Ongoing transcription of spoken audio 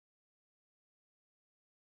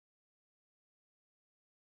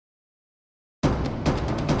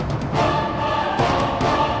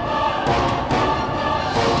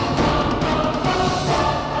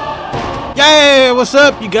Hey, what's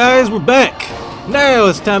up, you guys? We're back. Now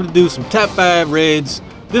it's time to do some top 5 raids.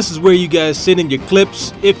 This is where you guys send in your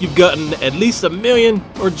clips. If you've gotten at least 1 million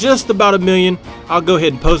or just about 1 million, I'll go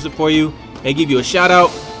ahead and post it for you and give you a shout out.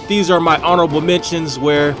 These are my honorable mentions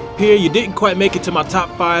where here you didn't quite make it to my top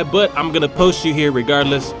 5, but I'm gonna post you here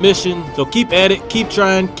regardless. Mission, so keep at it, keep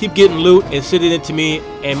trying, keep getting loot and send it in to me,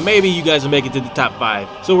 and maybe you guys will make it to the top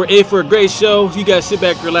 5. So we're in for a great show. You guys sit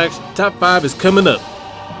back, relax. Top 5 is coming up.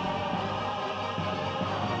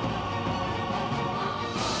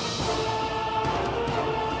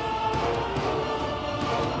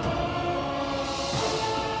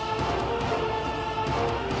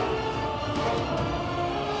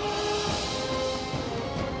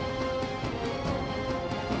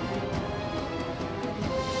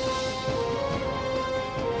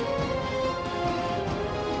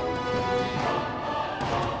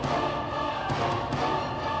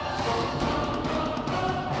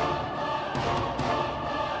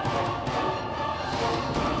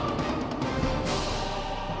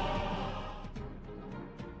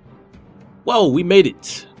 Whoa, we made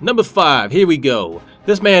it. Number 5, here we go.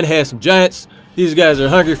 This man has some giants. These guys are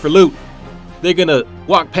hungry for loot. They're gonna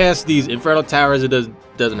walk past these infernal towers. It doesn't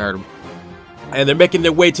hurt them. And they're making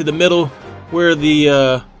their way to the middle where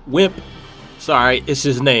the wimp, sorry, it's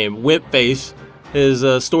his name, Wimp Face,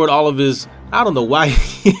 has stored all of his, I don't know why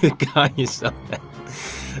you got yourself that.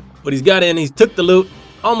 But he's got in, he's took the loot.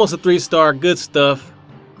 Almost a 3-star, good stuff.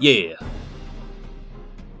 Yeah.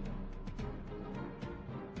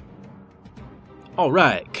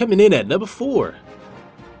 Alright, coming in at number 4.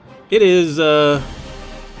 It is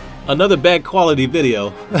another bad quality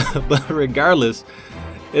video, but regardless,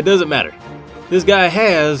 it doesn't matter. This guy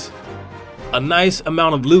has a nice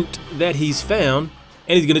amount of loot that he's found,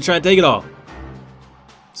 and he's gonna try and take it all.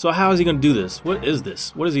 So how is he gonna do this? What is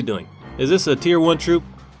this? What is he doing? Is this a tier 1 troop?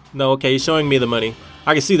 No, okay, he's showing me the money.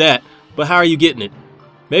 I can see that, but how are you getting it?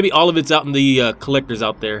 Maybe all of it's out in the collectors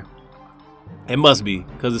out there. It must be,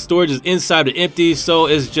 because the storage is inside but empty, so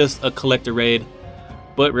it's just a collector raid.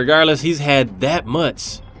 But regardless, he's had that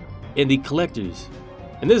much in the collectors.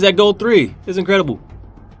 And this is at gold 3. It's incredible.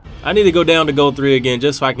 I need to go down to gold 3 again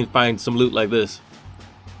just so I can find some loot like this.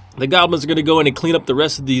 The goblins are going to go in and clean up the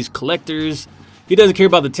rest of these collectors. He doesn't care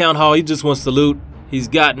about the town hall, he just wants the loot. He's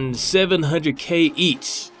gotten 700k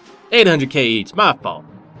each. 800k each, my fault.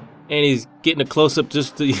 And he's getting a close-up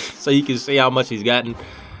just to, so you can see how much he's gotten.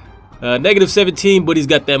 Negative 17, but he's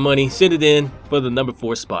got that money. Send it in for the number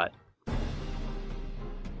 4 spot.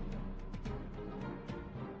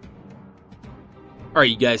 Alright,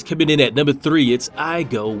 you guys, coming in at number 3, it's I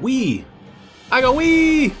Go Wee. I Go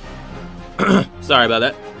Wee! Sorry about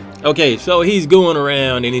that. Okay, so he's going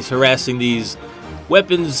around and he's harassing these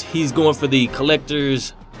weapons. He's going for the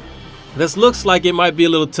collectors. This looks like it might be a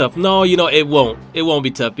little tough. No, you know, it won't. It won't be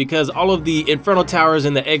tough because all of the infernal towers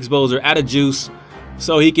and the X-bows are out of juice.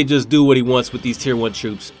 So he can just do what he wants with these tier 1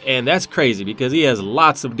 troops. And that's crazy because he has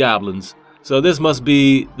lots of goblins. So this must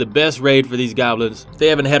be the best raid for these goblins. They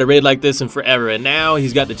haven't had a raid like this in forever. And now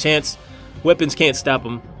he's got the chance. Weapons can't stop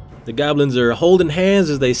him. The goblins are holding hands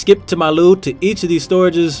as they skip to my loot to each of these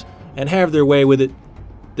storages and have their way with it.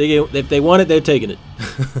 If they want it, they're taking it.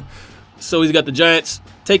 So he's got the giants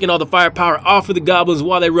taking all the firepower off of the goblins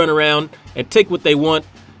while they run around and take what they want.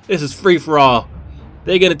 This is free for all.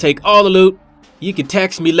 They're going to take all the loot. You can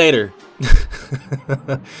tax me later.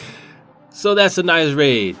 So that's a nice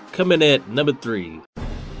raid. Coming at number 3.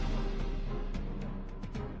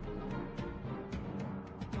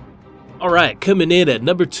 Alright, coming in at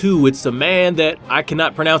number 2, it's a man that I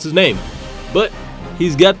cannot pronounce his name. But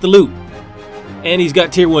he's got the loot. And he's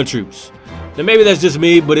got tier 1 troops. Now maybe that's just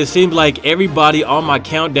me, but it seems like everybody on my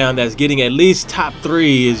countdown that's getting at least top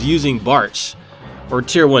 3 is using Barch or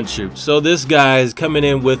tier 1 troops. So this guy is coming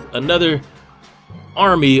in with another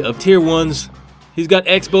army of tier 1s. He's got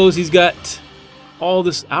X-bows, he's got all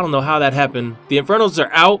this. I don't know how that happened. The Infernals are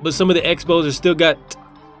out, but some of the X-bows are still got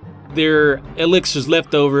their elixirs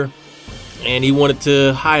left over. And he wanted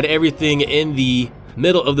to hide everything in the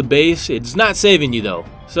middle of the base. It's not saving you though.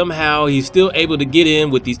 Somehow he's still able to get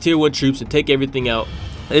in with these tier 1 troops and take everything out.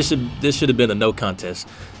 This should have been a no contest.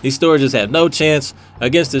 These storages have no chance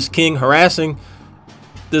against this king harassing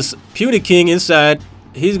this puny king inside.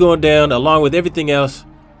 He's going down along with everything else.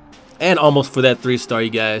 And almost for that 3-star, you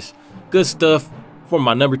guys. Good stuff for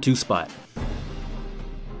my number 2 spot.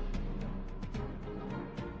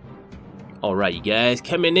 Alright, you guys.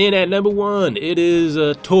 Coming in at number 1, it is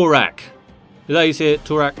Torak. Is that how you say it?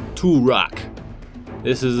 Torak? Turok.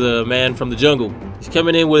 This is a man from the jungle. He's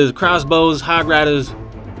coming in with his crossbows, hog riders,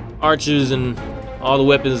 archers, and all the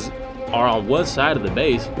weapons are on one side of the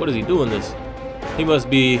base. What is he doing this? He must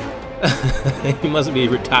be he must be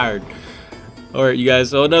retired. Alright, you guys,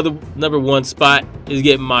 so another number one spot is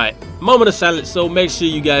getting my moment of silence, so make sure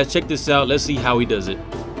you guys check this out. Let's see how he does it.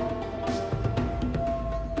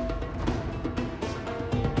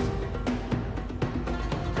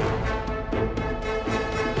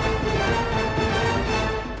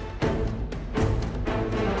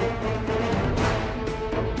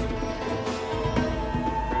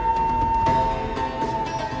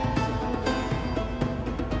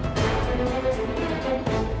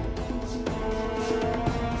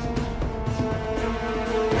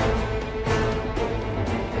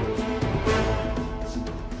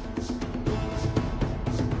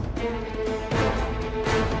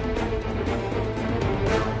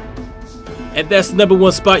 And that's the number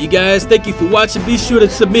one spot, you guys. Thank you for watching. Be sure to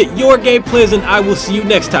submit your gameplays, and I will see you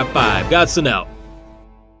next top 5. Godson out.